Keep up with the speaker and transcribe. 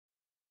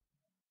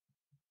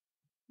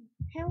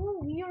Hello,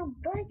 we are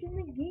back in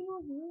the game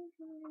of Wolf.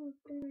 Then I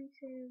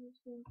said I was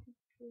going to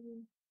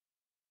delete.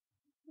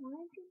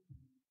 Why did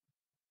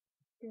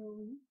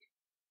delete?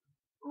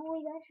 Oh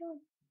wait,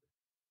 actually,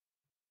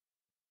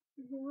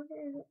 what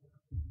is it?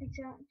 It's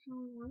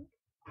actually like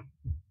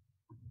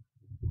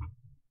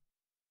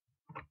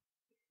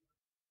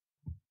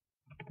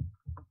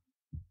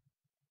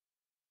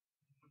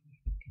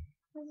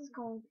this is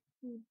called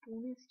the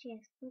bonus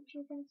chest, which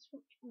you can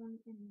switch on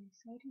in the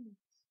settings.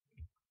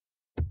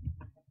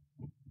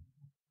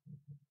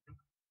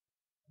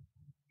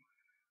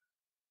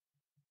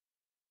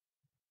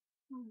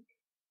 Right,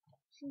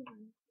 see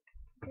then.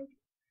 Okay.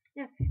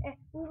 Now,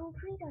 we will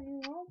create a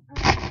new world and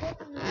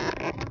get on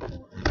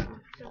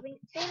the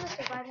same as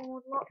survival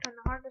mode locked on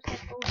the hardest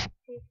level,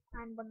 safe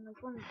and bundle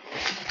one.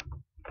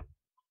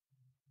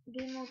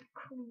 Game mode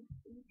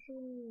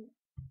created.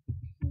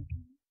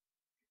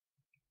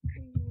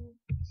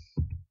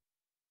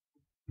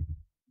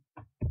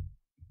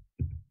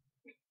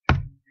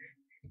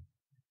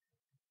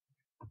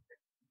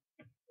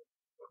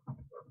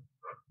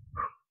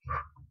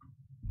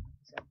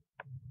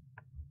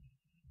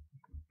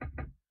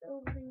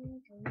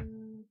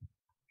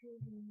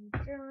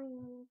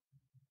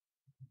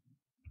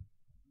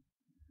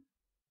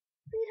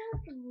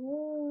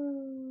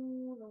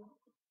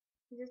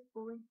 Is this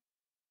boring?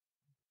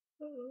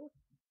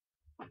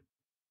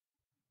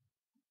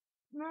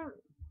 No.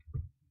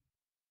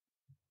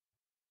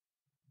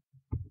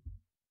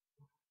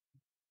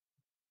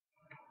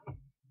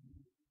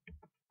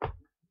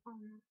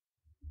 Um,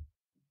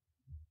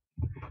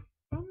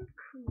 and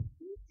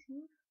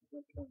creative,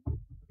 it is,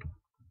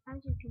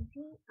 as you can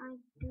see, I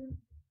don't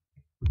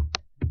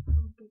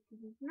forget to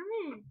use my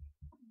name.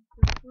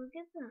 Don't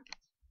forget that.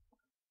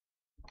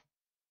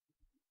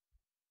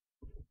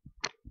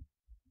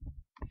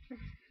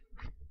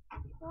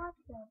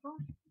 Whatever.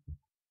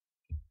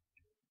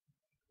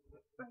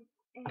 Right,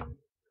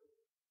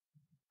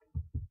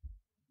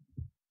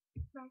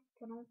 back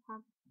to the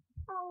hub.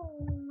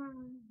 Oh,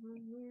 right,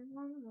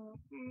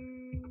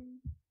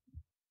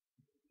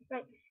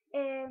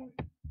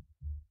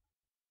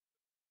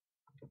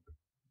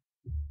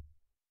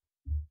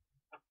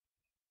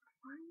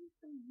 why is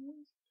the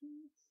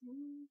music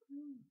same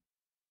thing?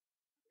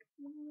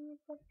 Why is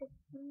that the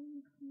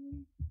same thing?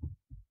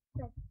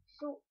 Right,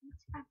 so,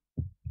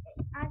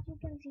 as you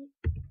can see,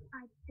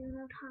 I do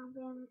not have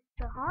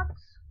the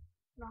hearts,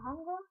 the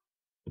hunger,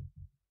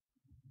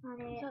 and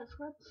That's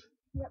what?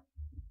 yep,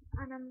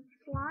 and I'm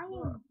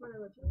flying.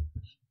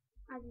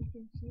 As you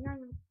can see, I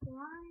am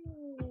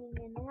flying,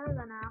 and there's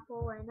an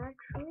apple in a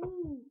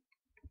tree.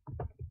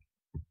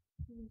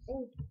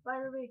 Oh, by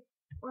the way,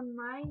 on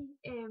my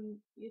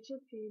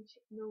YouTube page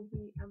there'll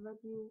be a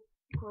video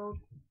called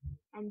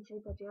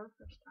Inside a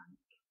Jellyfish Tank,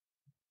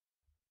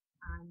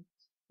 and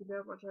you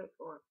better watch out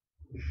for it.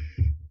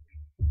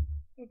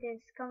 It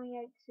is coming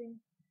out soon,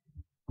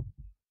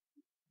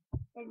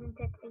 isn't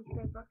it,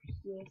 subscribers?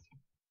 Yes,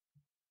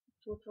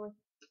 totally.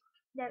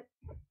 Now,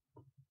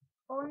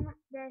 on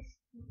this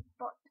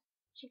but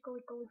chickly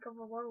of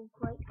a world,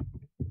 right?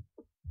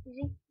 You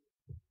see?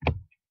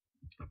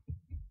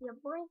 You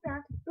break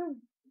that,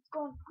 boom, it's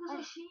gone.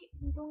 Because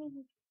You don't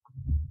even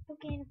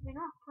pick anything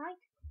up,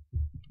 right?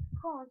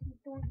 Because you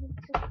don't need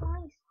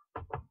supplies.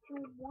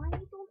 And why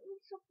you don't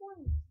need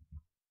supplies?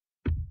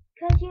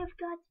 Because you've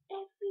got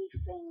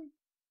everything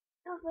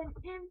of an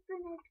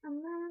infinite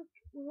amount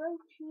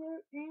right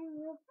here in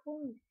your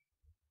place.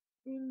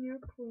 In your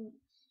place.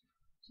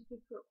 you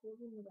could put holes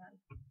in the guy.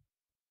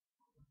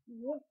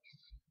 Yes.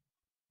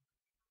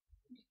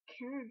 You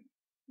can.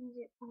 You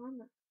get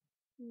armor.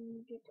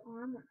 You get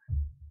armor.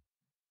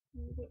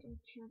 You get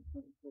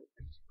enchantment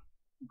books.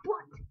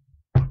 But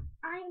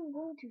I'm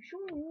going to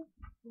show you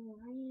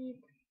right.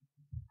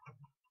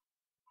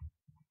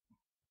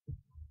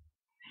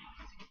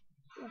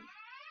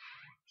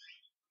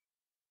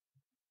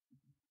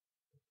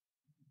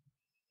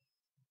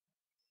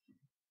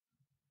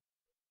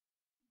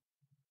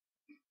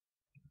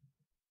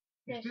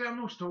 Is there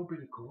no still be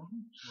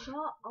recording? Shut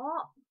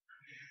up.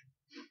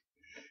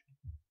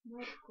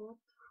 My God.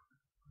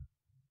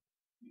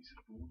 It's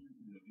recording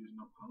and they're using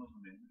up colours on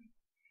memory.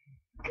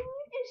 Can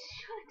you just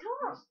shut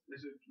up?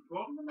 Is it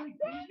recording the mic?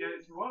 Please get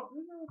it to work.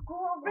 No,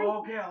 go away. Oh,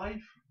 get a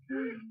life.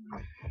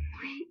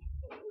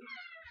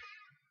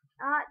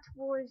 That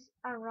was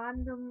a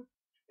random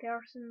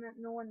person that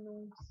no one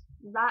knows.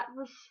 That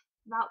was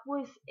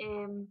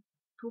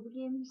Toby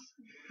Games.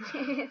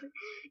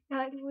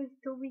 That was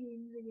Toby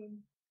Games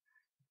again.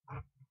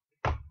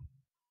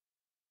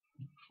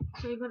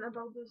 So you're gonna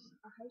build us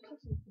a house or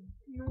something?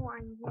 No,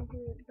 I'm going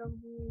to build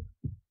you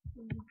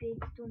the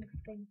gravestone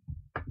thing.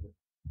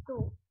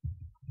 So,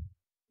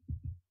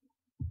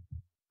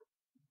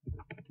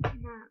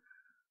 now,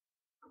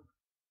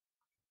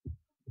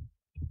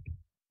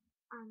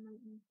 I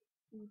might need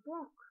a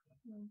block.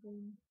 And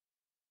then,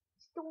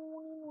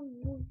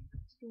 stone wood,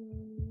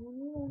 stone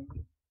wood.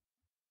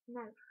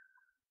 Now,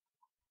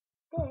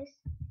 this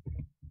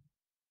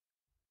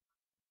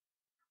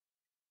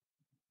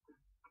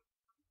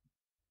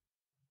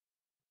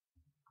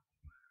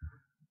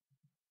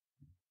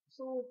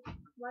So,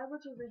 why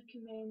would you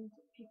recommend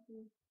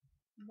people?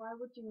 Why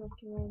would you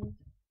recommend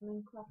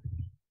Minecraft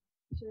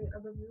to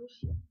other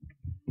viewers?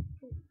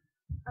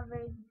 A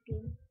very good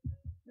game.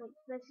 Like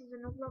this is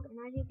an upload and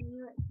as you can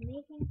hear it's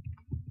making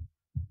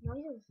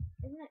noises,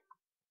 isn't it?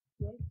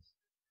 Yes.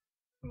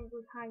 And it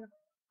goes higher.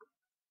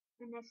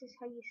 And this is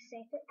how you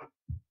set it.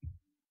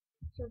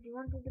 So if you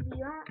wanted to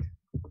be that,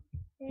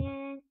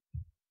 then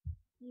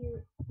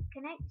you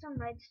connect some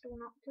redstone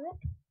up to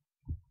it.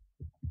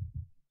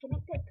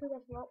 Connect it to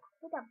this block.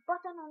 Put a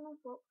button on this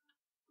block.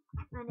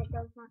 And it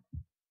does that.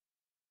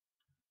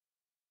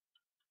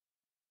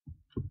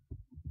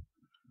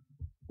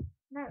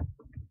 Now,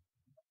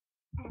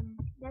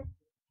 this,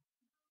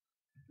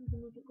 you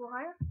can make it go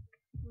higher.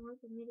 You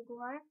can make it go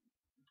higher.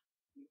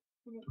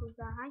 And it goes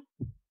that high.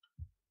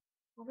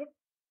 Okay.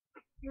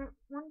 Now,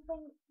 one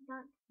thing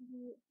that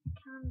you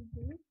can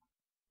do,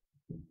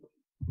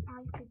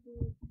 I could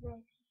do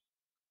this.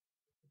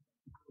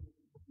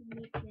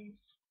 Make this.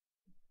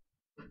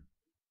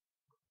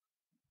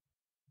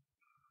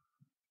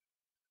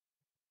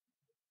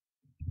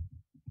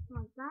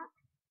 Like that.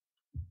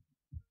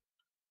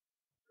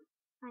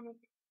 And it,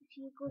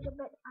 see, it goes a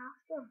bit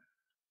after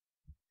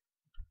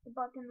the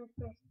button is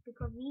pressed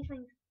because these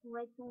things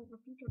redstone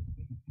repeaters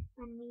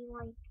and me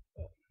like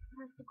it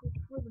has to go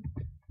through them.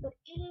 But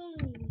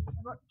anyway,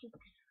 about ticks.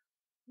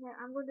 Now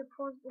I'm going to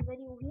pause the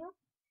video here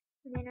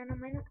and then in a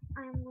minute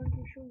I am going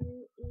to show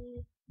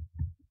you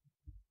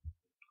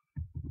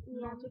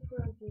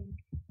Multiplayer game.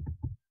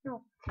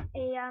 no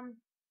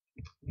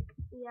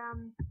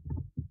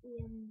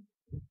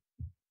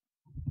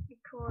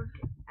because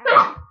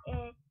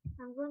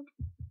I'm going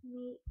to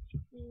make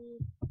a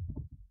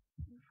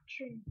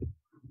tune.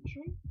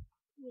 Tune?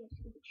 Yes,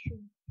 a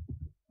tune.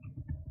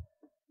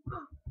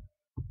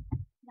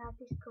 That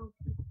is called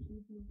a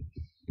keyboard.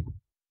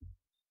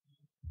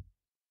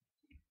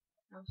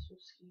 I'm so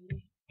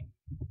scary.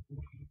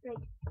 Right.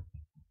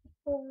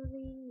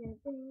 Holding the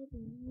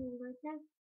baby right now.